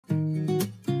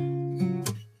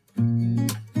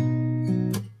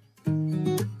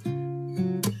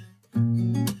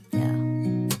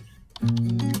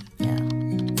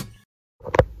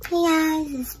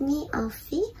me,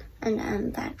 Elffie, and I'm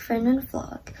back for another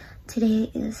vlog. Today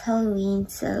is Halloween,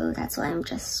 so that's why I'm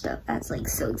dressed up. That's like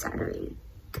so exaggerated.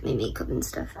 My makeup and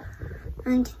stuff.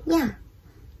 And yeah,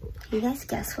 can you guys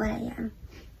guess what I am?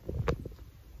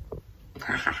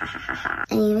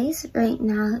 Anyways, right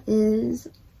now is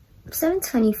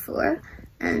 7:24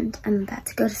 and I'm about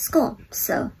to go to school.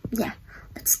 So yeah,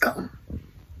 let's go.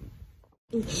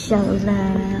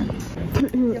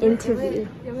 Interview.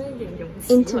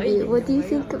 What do you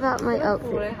think about my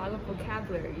outfit?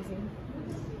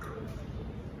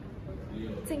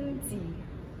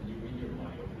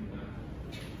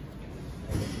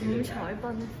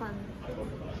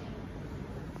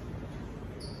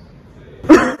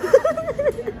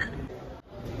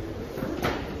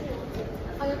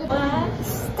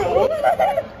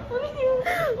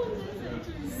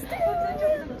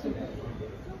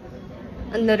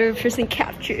 Another person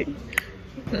captured.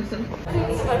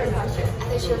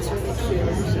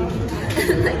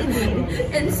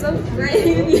 And so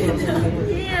brave, you know?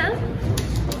 Yeah.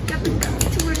 Got the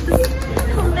guts to wear this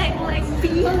whole leg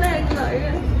beat.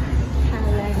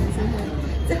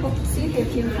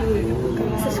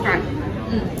 Subscribe.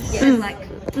 Yeah, and like.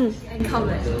 And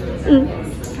comment.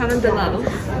 Comment below.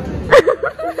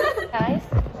 Guys,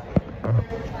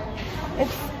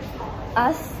 it's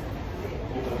us.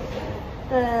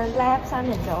 The lab 3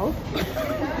人組.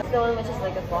 The one which is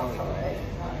like a black color, right?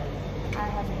 I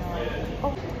have no idea.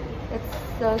 Oh, it's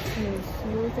so smooth,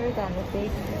 smoother than the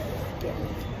baby's skin.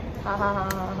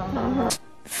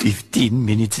 15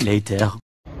 minutes later.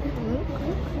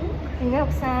 Hang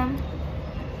up, Sam.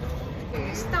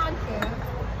 Start here.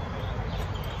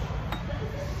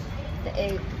 The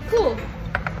egg. Cool.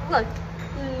 Look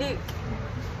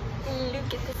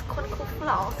at this cool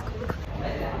flowers.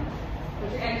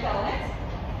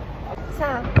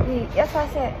 Sam, 你一發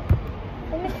射，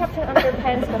咁你 Captain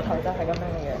Underpants 個頭就係咁樣嘅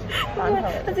樣，反頭。好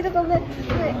似嗰個咩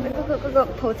嗰個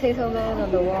Potato Man on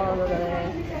the Wall 嗰個咧。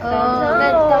哦，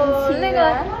那個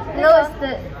No,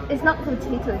 it's not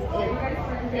potato, it's egg.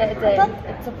 Yeah, it's egg.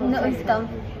 It's a potato. No, it's dump.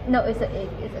 No, it's an egg.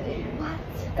 It's an egg. What?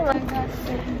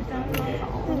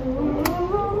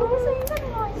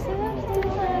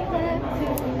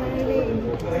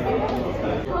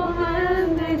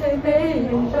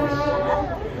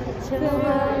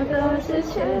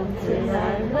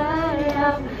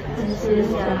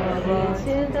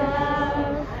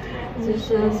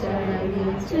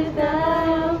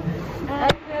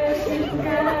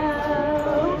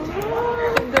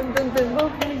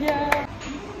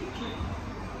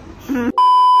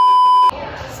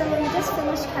 So we just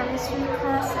finished chemistry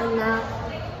class and now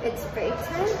it's break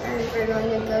time and we're going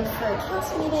to go for a class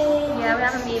meeting. Yeah, we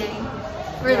have a meeting.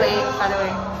 We're late, by the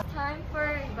way. Time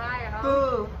for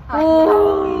bio.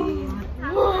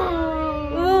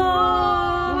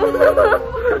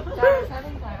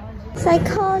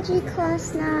 Psychology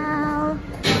class now.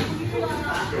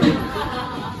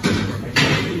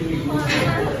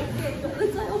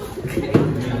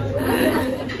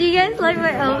 Do you guys like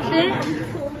my outfit?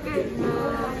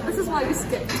 This is why you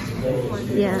skipped.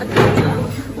 Yeah.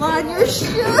 On your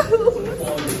shoes.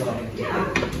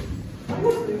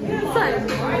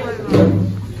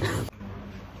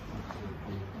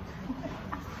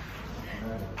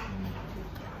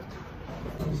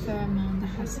 So Amanda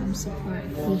has some support.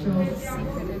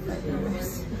 Secretive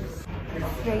admirers.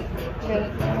 Rate.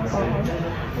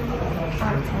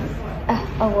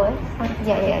 Oh, what?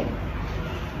 Yeah.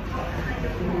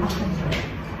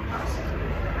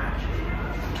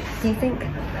 Do you think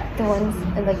the ones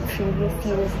in like previous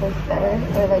years look better,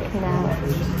 or like now,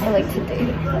 or like today?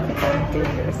 Like our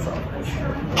day selves.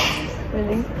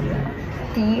 Really?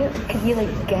 Could you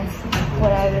like guess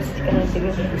what I was gonna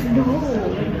do? No.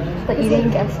 But you didn't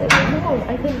guess it? No,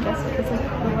 I didn't guess it. It's like the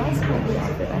last one we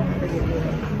offered, I remember you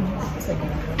doing. It's like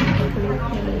blue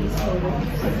pennies or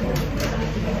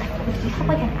do you have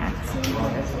like an accent or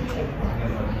something?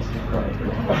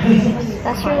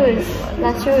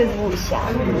 Last year was wuxia.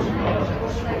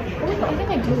 I think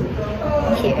I do.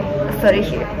 Here, I put it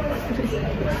here.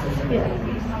 Yeah.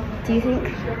 Do you think,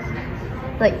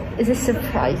 like, is this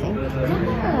surprising?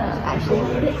 Yeah. Actually,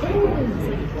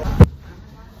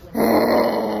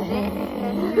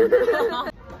 It is.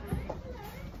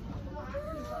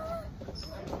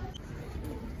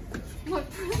 My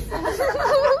princess.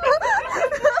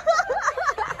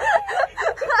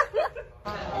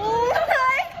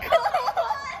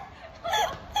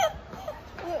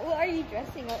 What are you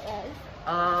dressing up as?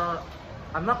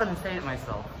 I'm not gonna say it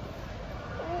myself.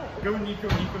 Go Nico.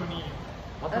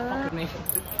 What the fuck is nation?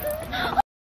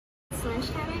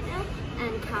 Lunchtime right now,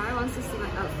 and Kara wants to see my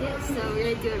outfit, so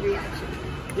we're gonna do a reaction.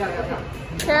 Yeah.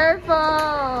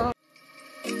 Careful.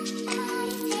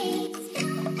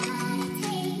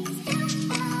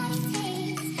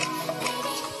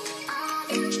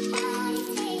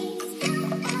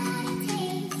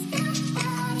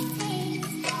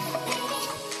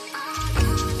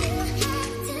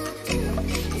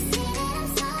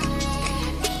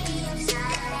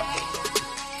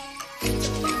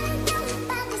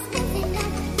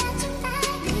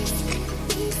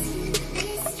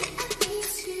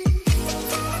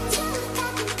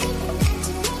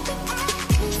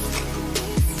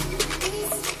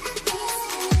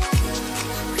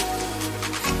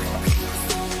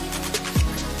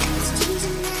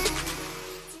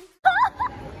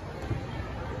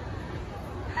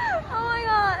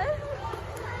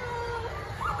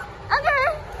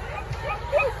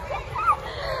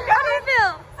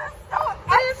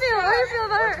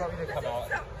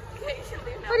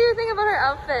 What do you think about her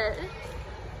outfit?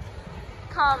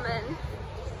 Common.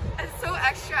 It's so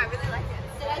extra. I really like it.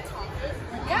 Did I talk this?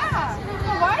 Yeah.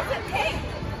 Why is it pink?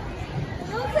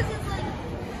 No, because it's like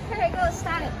her hair goes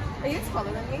static. Are you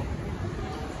taller than me?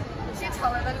 Is she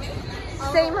taller than me?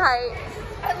 Same height.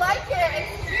 I like it.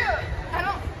 It's cute. I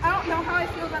don't know how I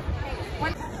feel about the pink.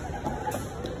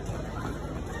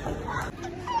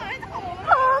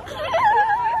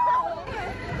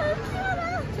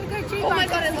 Oh my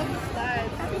god, I love the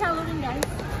slides. Happy Halloween, guys.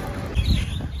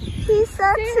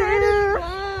 Pizza too.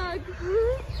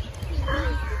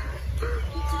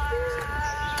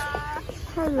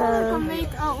 Hello.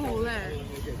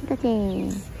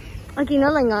 Okay. 我見到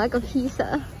另外一個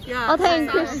pizza。我睇完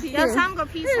Christian。有3個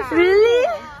pizza。 Really?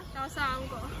 有3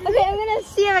個。 Okay, I'm gonna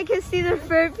see if I can see the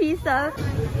third pizza.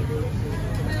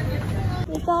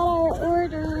 We got our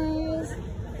orders.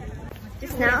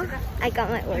 Just now, I got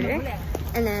my order,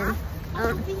 and then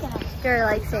they're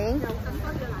like saying,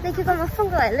 "They could come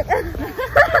from like,"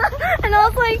 and I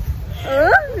was like,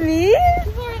 me?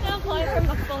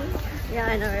 Yeah,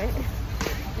 I know, right?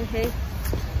 Okay,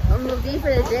 I'm ready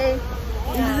for the day.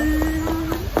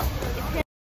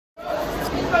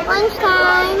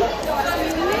 Lunchtime.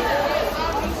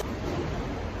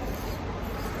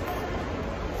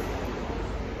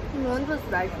 The one with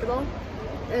vegetable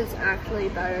is actually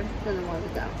better than the one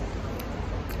without.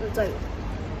 It's like,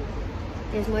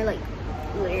 it's more like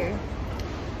layer.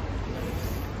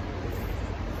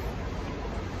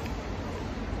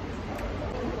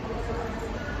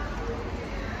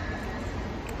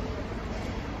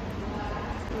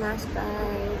 Last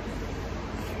bite.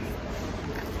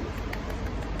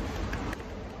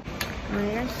 I'm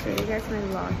gonna show you guys my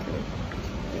latte.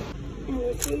 I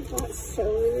literally bought so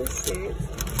many snacks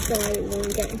so I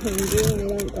won't get hungry and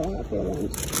I don't go out for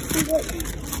lunch. But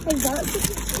I got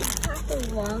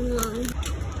this long.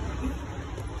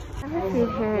 I have food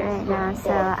here right now,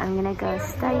 so I'm gonna go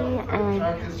study and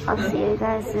I'll see you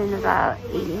guys in about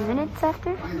 80 minutes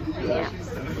after. Yeah.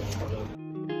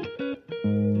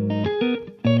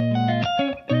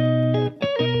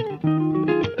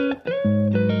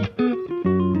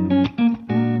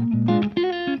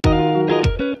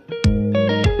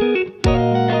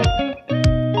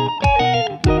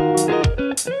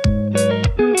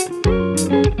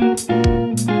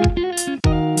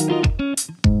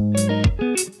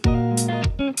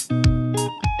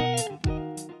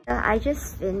 I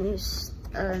just finished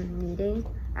a meeting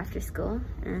after school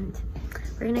and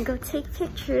we're gonna go take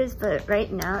pictures, but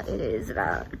right now it is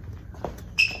about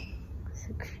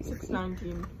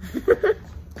 6:19.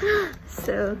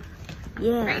 So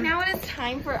yeah. Right now it is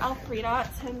time for Elfrida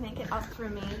to make it up for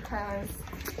me because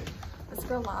this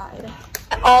girl lied.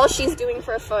 All she's doing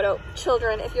for a photo,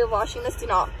 children, if you're watching this, do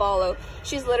not follow.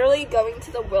 She's literally going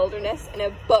to the wilderness in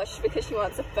a bush because she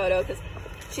wants a photo because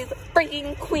she's a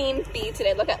freaking queen bee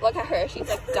today. Look at her. She's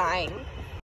like dying.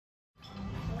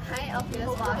 Hi,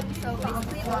 Elfrida's vlog. So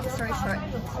basically, long story short,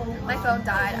 my phone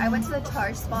died. I went to the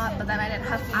charge spot, but then I didn't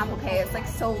have Apple Pay. It's like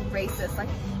so racist. Like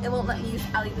it won't let me use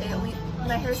Alipay.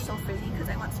 My hair is so frizzy because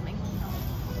I want to make.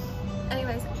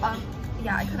 Anyways,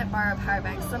 yeah, I couldn't borrow a power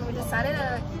bank. So then we decided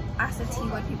to ask the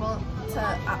T-Wood people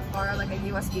to borrow like a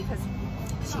USB because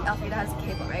Elfrida has a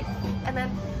cable, right? And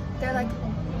then they're like,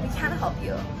 we can't help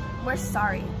you. We're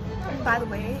sorry. And by the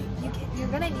way, you're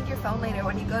gonna need your phone later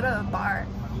when you go to a bar.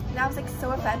 And I was like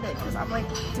so offended because I'm like,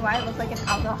 do I look like an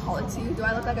alcoholic to you? Do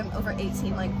I look like I'm over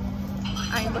 18? Like,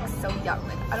 I look so young.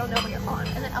 Like, I don't know what you're on.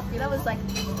 And then Elfrida was like,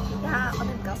 yeah, I'm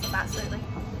a girls ambassador. Like,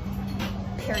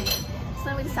 period. So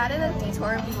then we decided to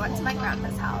detour and we went to my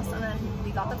grandpa's house and then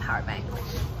we got the power bank.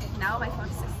 Now my phone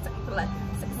is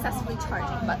successfully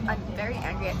charging, but I'm very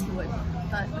angry at T-Wood.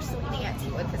 But we're still eating at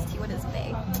T-Wood because T-Wood is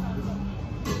bae.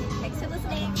 Thanks for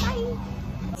listening. Bye.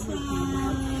 Smells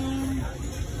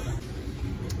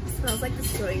like the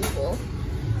swimming pool.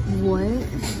 What?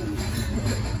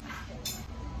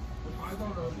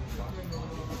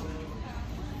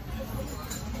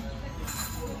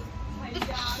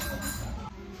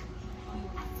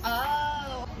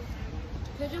 Oh.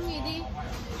 佢中意啲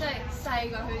即係細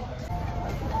個佢。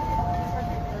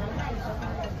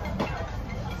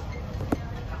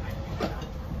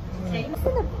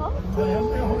For the pop?